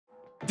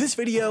This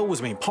video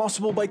was made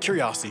possible by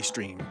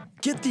CuriosityStream.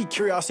 Get the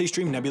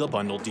CuriosityStream Nebula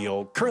Bundle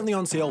deal, currently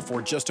on sale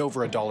for just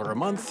over $1 a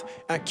month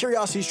at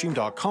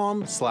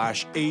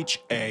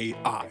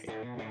curiositystream.com/HAI.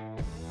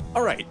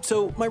 Alright,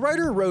 so my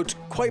writer wrote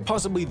quite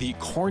possibly the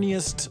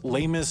corniest,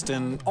 lamest,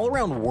 and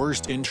all-around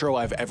worst intro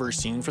I've ever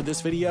seen for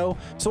this video,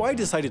 so I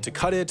decided to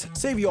cut it,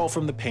 save you all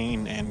from the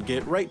pain, and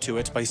get right to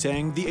it by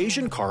saying the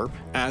Asian carp,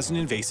 as an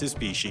invasive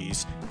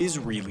species, is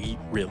really,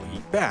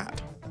 really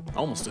bad.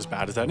 Almost as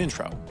bad as that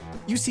intro.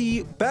 You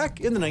see, back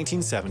in the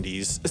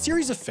 1970s, a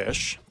series of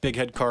fish,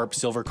 bighead carp,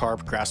 silver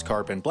carp, grass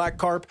carp, and black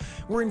carp,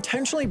 were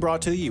intentionally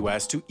brought to the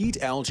US to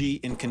eat algae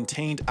in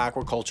contained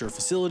aquaculture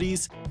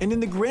facilities, and in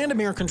the grand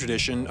American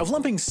tradition of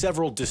lumping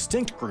several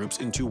distinct groups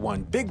into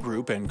one big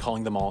group and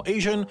calling them all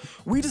Asian,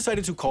 we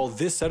decided to call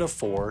this set of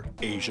 4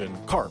 Asian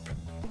carp.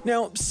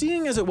 Now,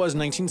 seeing as it was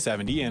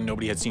 1970 and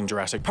nobody had seen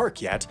Jurassic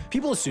Park yet,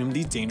 people assumed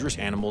these dangerous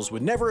animals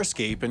would never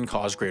escape and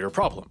cause greater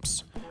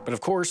problems. But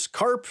of course,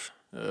 carp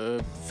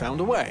found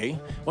a way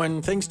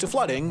when, thanks to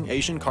flooding,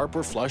 Asian carp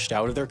were flushed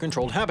out of their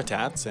controlled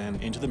habitats and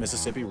into the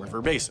Mississippi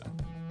River basin.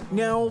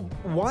 Now,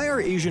 why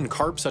are Asian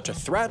carp such a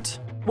threat?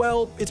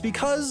 Well, it's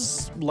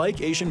because,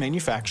 like Asian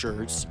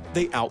manufacturers,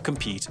 they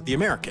outcompete the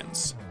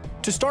Americans.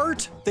 To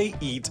start, they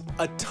eat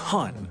a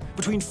ton,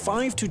 between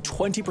 5 to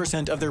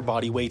 20% of their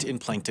body weight in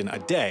plankton a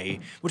day,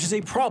 which is a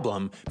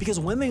problem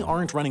because when they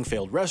aren't running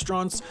failed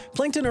restaurants,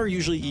 plankton are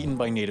usually eaten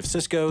by native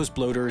ciscos,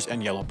 bloaters,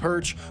 and yellow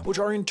perch, which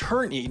are in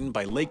turn eaten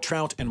by lake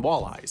trout and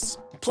walleyes.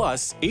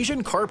 Plus,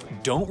 Asian carp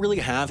don't really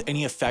have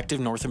any effective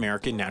North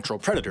American natural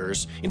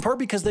predators, in part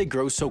because they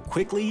grow so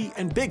quickly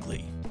and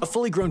bigly. A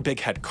fully grown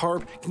bighead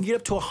carp can get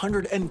up to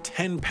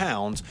 110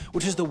 pounds,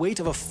 which is the weight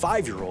of a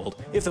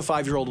 5-year-old if the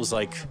 5-year-old was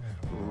like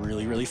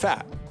really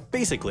fat.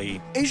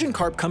 Basically, Asian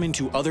carp come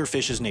into other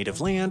fish's native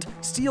land,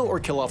 steal or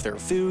kill off their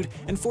food,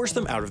 and force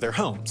them out of their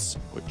homes,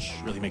 which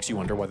really makes you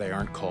wonder why they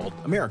aren't called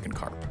American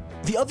carp.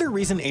 The other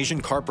reason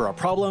Asian carp are a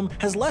problem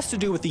has less to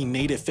do with the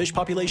native fish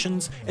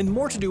populations and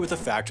more to do with the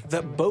fact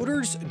that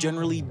boaters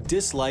generally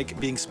dislike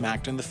being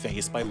smacked in the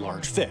face by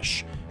large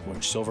fish,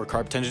 which silver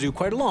carp tend to do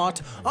quite a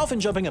lot, often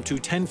jumping up to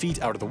 10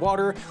 feet out of the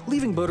water,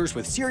 leaving boaters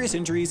with serious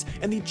injuries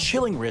and the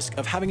chilling risk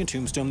of having a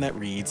tombstone that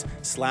reads,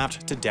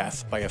 "Slapped to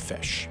death by a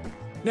fish."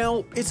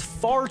 Now, it's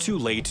far too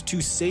late to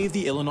save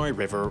the Illinois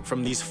River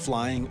from these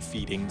flying,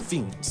 feeding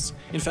fiends.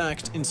 In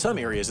fact, in some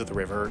areas of the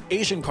river,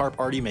 Asian carp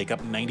already make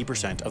up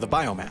 90% of the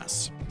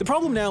biomass. The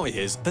problem now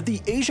is that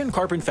the Asian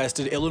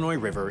carp-infested Illinois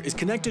River is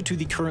connected to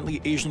the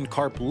currently Asian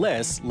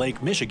carp-less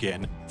Lake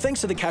Michigan,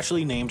 thanks to the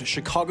catchily named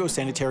Chicago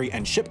Sanitary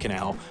and Ship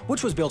Canal,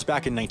 which was built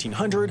back in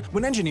 1900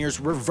 when engineers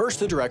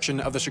reversed the direction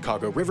of the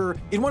Chicago River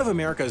in one of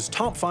America's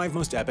top 5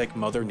 most epic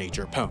Mother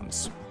Nature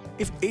poems.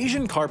 If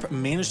Asian carp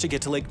managed to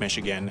get to Lake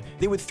Michigan,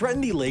 they would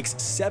threaten the lake's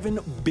 $7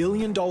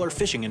 billion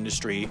fishing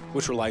industry,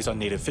 which relies on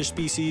native fish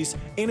species,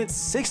 and its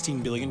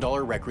 $16 billion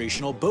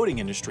recreational boating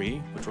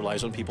industry, which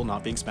relies on people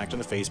not being smacked in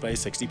the face by a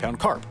 60-pound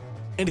carp.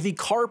 And the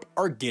carp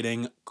are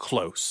getting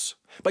close.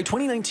 By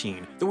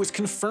 2019, there was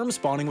confirmed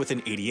spawning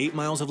within 88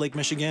 miles of Lake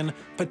Michigan,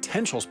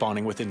 potential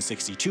spawning within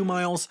 62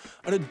 miles,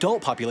 an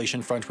adult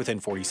population front within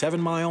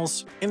 47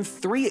 miles, and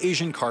 3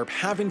 Asian carp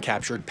have been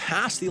captured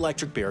past the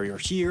electric barrier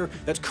here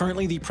that's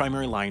currently the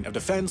primary line of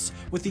defense,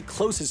 with the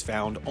closest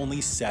found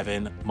only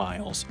 7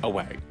 miles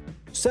away.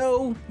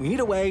 So, we need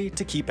a way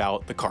to keep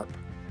out the carp.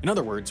 In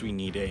other words, we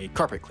need a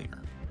carpet cleaner.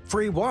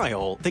 For a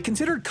while, they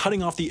considered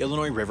cutting off the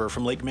Illinois River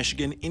from Lake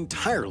Michigan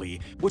entirely,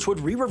 which would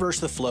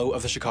re-reverse the flow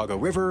of the Chicago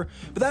River,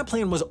 but that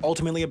plan was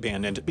ultimately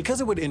abandoned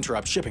because it would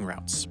interrupt shipping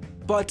routes.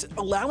 But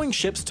allowing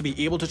ships to be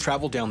able to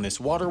travel down this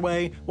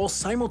waterway while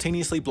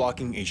simultaneously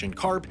blocking Asian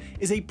carp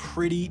is a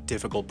pretty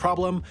difficult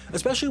problem,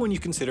 especially when you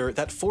consider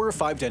that 4 or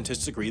 5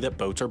 dentists agree that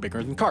boats are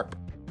bigger than carp.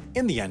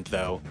 In the end,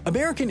 though,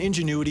 American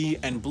ingenuity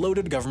and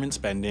bloated government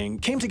spending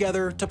came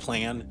together to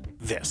plan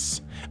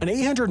this: an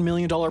 $800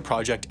 million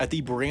project at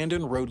the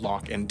Brandon Road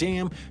Lock and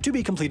Dam to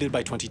be completed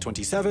by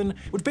 2027,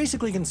 which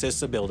basically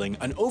consists of building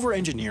an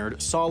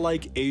over-engineered,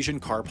 saw-like Asian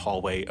carp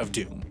hallway of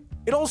doom.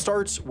 It all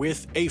starts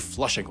with a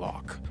flushing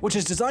lock, which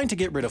is designed to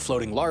get rid of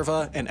floating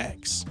larvae and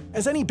eggs.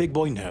 As any big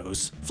boy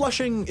knows,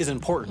 flushing is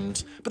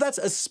important, but that's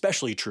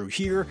especially true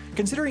here,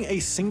 considering a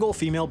single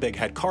female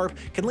bighead carp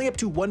can lay up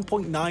to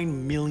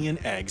 1.9 million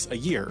eggs a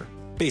year.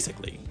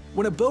 Basically,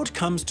 when a boat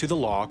comes to the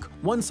lock,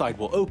 one side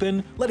will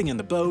open, letting in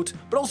the boat,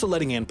 but also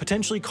letting in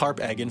potentially carp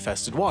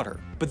egg-infested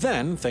water. But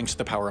then, thanks to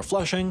the power of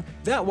flushing,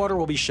 that water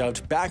will be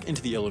shoved back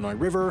into the Illinois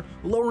River,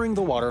 lowering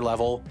the water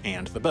level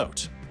and the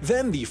boat.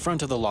 Then the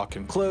front of the lock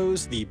can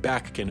close, the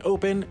back can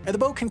open, and the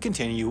boat can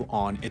continue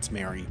on its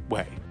merry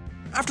way.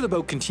 After the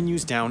boat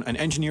continues down an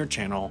engineered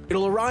channel,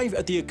 it'll arrive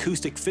at the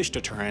acoustic fish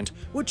deterrent,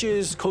 which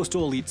is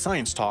coastal elite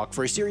science talk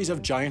for a series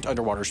of giant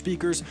underwater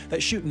speakers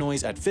that shoot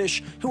noise at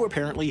fish who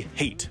apparently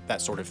hate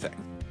that sort of thing.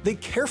 They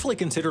carefully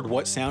considered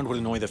what sound would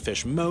annoy the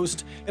fish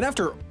most, and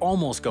after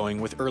almost going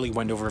with early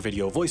Wendover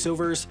video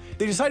voiceovers,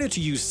 they decided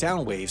to use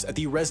sound waves at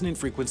the resonant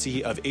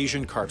frequency of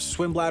Asian carp's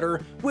swim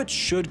bladder, which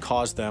should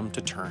cause them to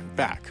turn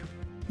back.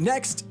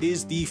 Next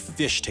is the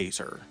fish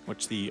taser,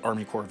 which the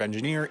Army Corps of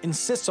Engineers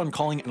insists on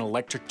calling an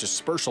electric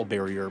dispersal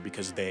barrier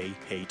because they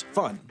hate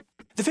fun.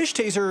 The fish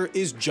taser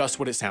is just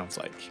what it sounds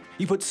like.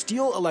 You put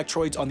steel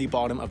electrodes on the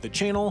bottom of the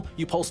channel,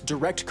 you pulse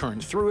direct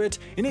current through it,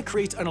 and it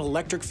creates an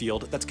electric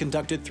field that's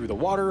conducted through the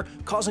water,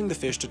 causing the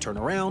fish to turn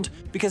around,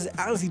 because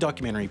as the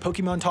documentary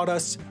Pokemon taught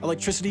us,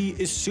 electricity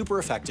is super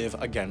effective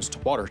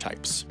against water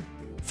types.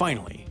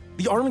 Finally,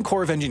 the Army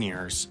Corps of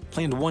Engineers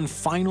planned one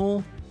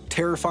final,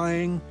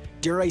 terrifying,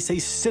 dare I say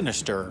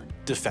sinister,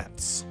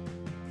 defense.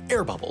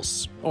 Air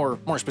bubbles, or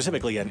more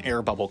specifically an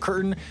air bubble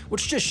curtain,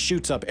 which just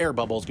shoots up air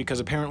bubbles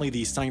because apparently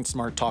the Science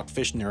Smart Talk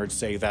fish nerds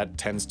say that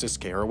tends to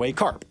scare away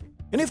carp.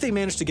 And if they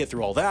manage to get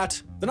through all that,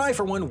 then I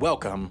for one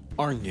welcome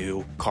our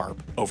new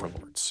carp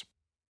overlords.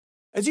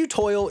 As you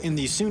toil in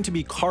the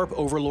soon-to-be carp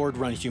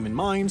overlord-run human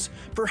mines,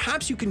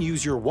 perhaps you can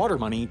use your water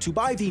money to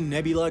buy the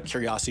Nebula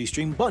Curiosity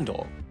Stream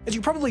bundle. As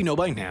you probably know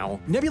by now,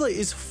 Nebula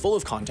is full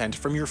of content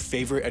from your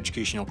favorite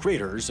educational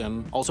creators,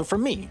 and also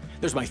from me.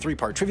 There's my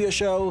 3-part trivia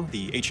show,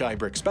 the HI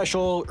Brick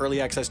special,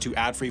 early access to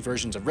ad-free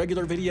versions of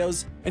regular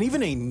videos, and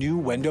even a new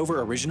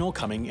Wendover original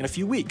coming in a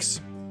few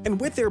weeks. And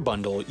with their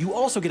bundle, you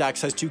also get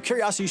access to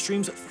Curiosity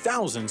Stream's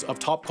thousands of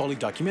top-quality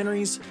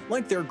documentaries,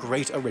 like their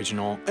great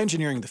original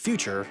Engineering the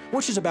Future,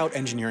 which is about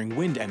engineering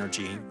wind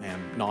energy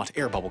and not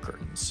air bubble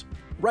curtains.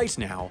 Right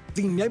now,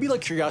 the Nebula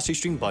Curiosity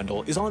Stream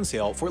bundle is on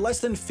sale for less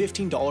than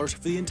 $15 for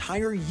the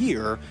entire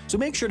year, so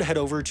make sure to head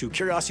over to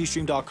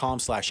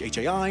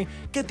curiositystream.com/HAI,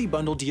 get the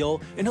bundle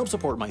deal, and help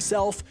support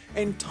myself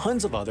and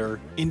tons of other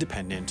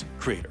independent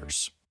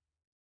creators.